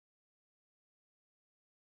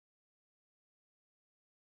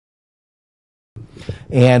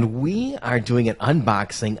And we are doing an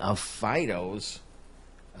unboxing of Phideaux's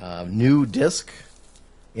new disc,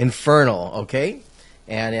 Infernal. Okay,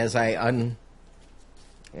 and as I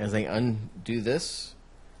undo this,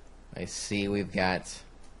 I see we've got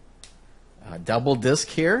a double disc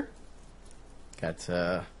here. Got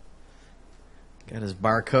his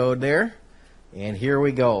barcode there, and here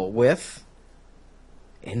we go with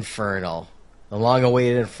Infernal, the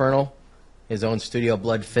long-awaited Infernal. His own studio,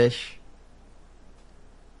 Bloodfish,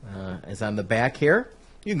 is on the back here.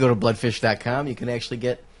 You can go to bloodfish.com. You can actually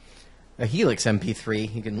get a Helix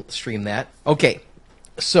MP3. You can stream that. Okay,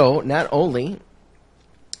 so not only,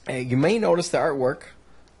 you may notice the artwork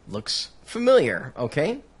looks familiar,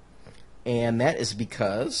 okay? And that is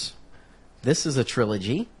because this is a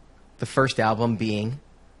trilogy. The first album being,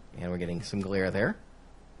 and we're getting some glare there,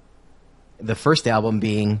 the first album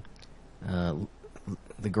being The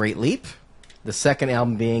Great Leap. The second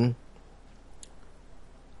album being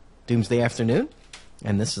Doomsday Afternoon,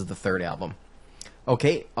 and this is the third album.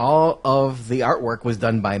 Okay, all of the artwork was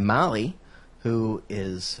done by Molly, who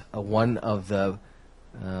is one of the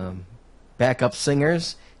backup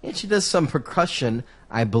singers, and she does some percussion,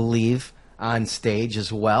 I believe, on stage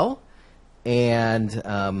as well,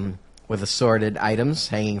 and with assorted items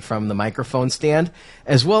hanging from the microphone stand,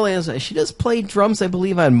 as well as she does play drums, I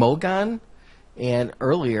believe, on Mogon and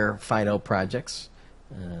earlier Phideaux projects.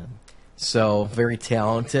 So very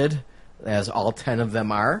talented, as all 10 of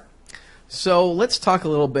them are. So let's talk a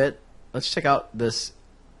little bit. Let's check out this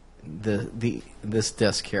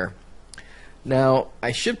disc here. Now,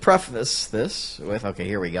 I should preface this with, okay,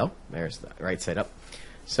 here we go. There's the right side up.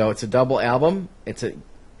 So it's a double album. It's a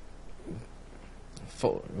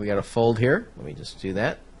we got a fold here. Let me just do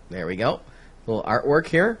that. There we go. A little artwork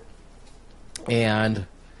here, and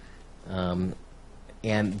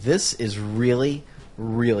this is really,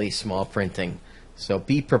 really small printing. So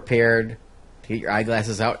be prepared to get your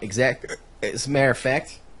eyeglasses out. As a matter of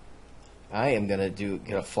fact, I am gonna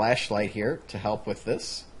get a flashlight here to help with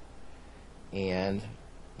this, and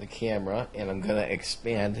the camera, and I'm gonna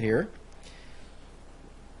expand here.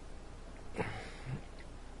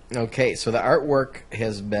 Okay, so the artwork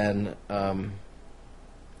has been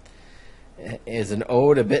is an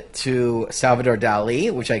ode a bit to Salvador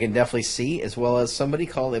Dali, which I can definitely see, as well as somebody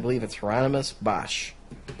called, I believe it's Hieronymus Bosch,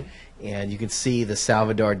 and you can see the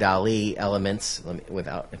Salvador Dali elements. Let me, if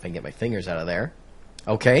I can get my fingers out of there.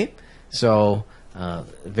 Okay, so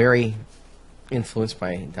very influenced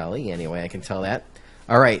by Dali. Anyway, I can tell that.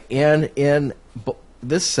 All right, and in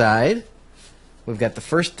this side, we've got the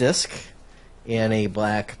first disc in a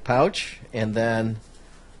black pouch, and then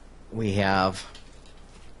we have,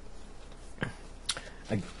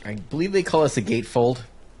 I believe they call this a gatefold,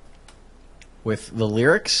 with the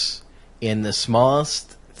lyrics in the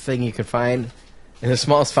smallest thing you can find, in the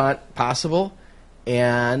smallest font possible,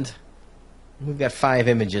 and we've got 5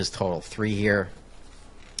 images total, 3 here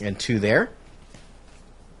and 2 there.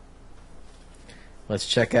 Let's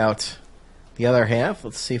check out the other half.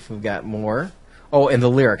 Let's see if we've got more. Oh, and the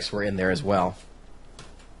lyrics were in there as well.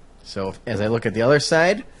 So as I look at the other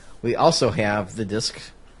side, we also have the disc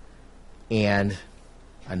and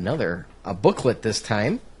a booklet this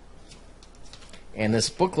time. And this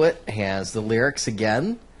booklet has the lyrics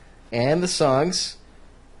again and the songs,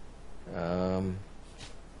 and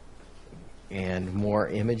more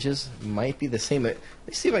images. Might be the same. Let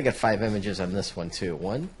me see if I got 5 images on this one too.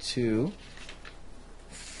 1, 2,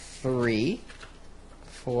 3,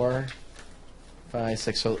 4, 5,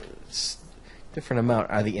 6. So it's different amount.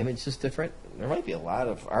 Are the images different? There might be a lot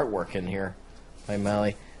of artwork in here by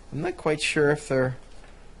Molly. I'm not quite sure if they're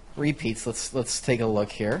repeats. Let's take a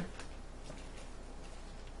look here.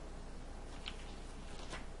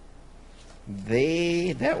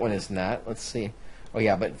 That one is not. Let's see. Oh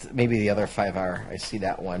yeah, but maybe the other 5 are. I see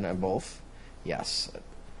that one on both. Yes.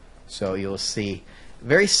 So you'll see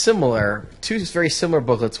very similar, 2 very similar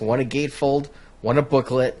booklets. One a gatefold, one a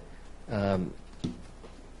booklet. The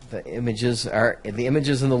images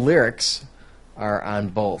and the lyrics are on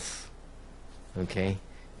both. Okay, you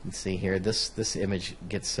can see here this image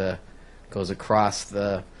goes across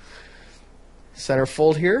the center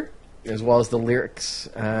fold here, as well as the lyrics.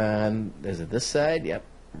 Is it this side? Yep,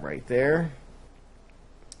 right there.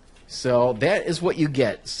 So that is what you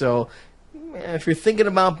get. So if you're thinking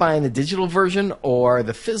about buying the digital version or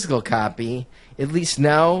the physical copy, at least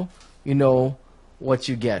now you know what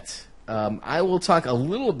you get. I will talk a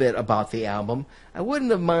little bit about the album. I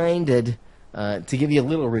wouldn't have minded to give you a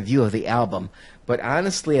little review of the album, but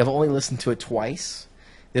honestly, I've only listened to it twice.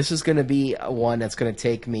 This is going to be one that's going to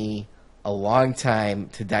take me a long time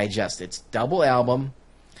to digest. It's double album.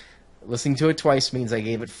 Listening to it twice means I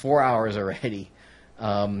gave it 4 hours already.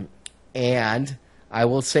 And I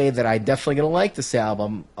will say that I'm definitely going to like this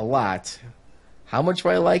album a lot. How much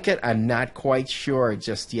will I like it? I'm not quite sure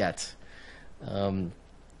just yet.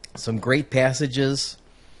 Some great passages,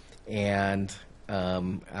 and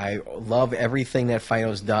I love everything that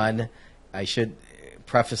Phideaux's done. I should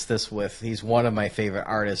preface this with he's one of my favorite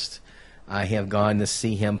artists. I have gone to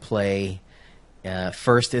see him play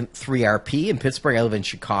first in 3RP in Pittsburgh. I live in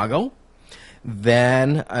Chicago.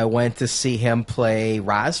 Then I went to see him play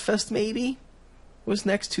Rozfest, maybe? Was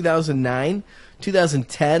next, 2009.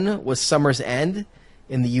 2010 was Summer's End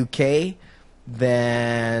in the UK.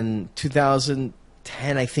 Then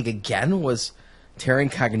 2010, I think, again, was Terra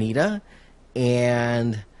Incognita.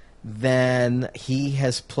 And then he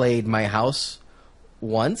has played my house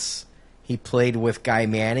once. He played with Guy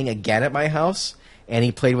Manning again at my house. And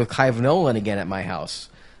he played with Clive Nolan again at my house.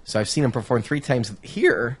 So I've seen him perform 3 times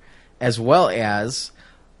here, as well as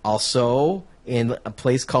also in a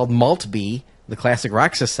place called Maltby, the Classic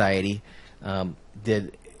Rock Society,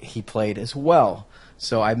 he played as well.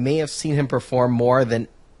 So I may have seen him perform more than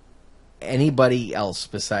anybody else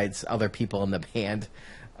besides other people in the band.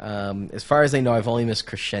 As far as I know, I've only missed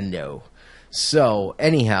Crescendo. So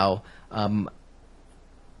anyhow,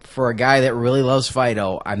 for a guy that really loves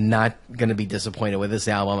Phideaux, I'm not going to be disappointed with this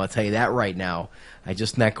album. I'll tell you that right now. I'm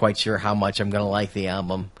just not quite sure how much I'm going to like the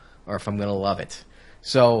album or if I'm going to love it.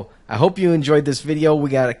 So I hope you enjoyed this video. I'm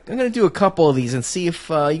going to do a couple of these and see if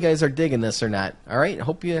you guys are digging this or not. All right? I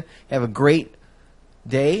hope you have a great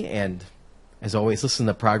day. And as always, listen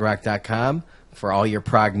to progrock.com for all your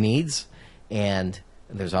prog needs. And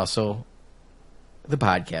there's also the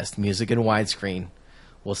podcast, Music in Widescreen.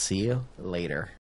 We'll see you later.